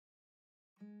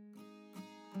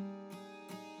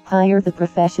Hire the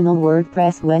professional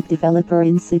WordPress web developer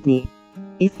in Sydney.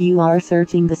 If you are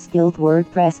searching the skilled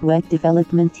WordPress web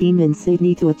development team in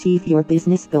Sydney to achieve your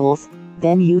business goals,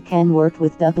 then you can work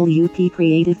with WP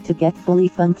Creative to get fully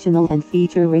functional and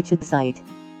feature-rich website.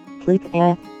 Click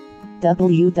at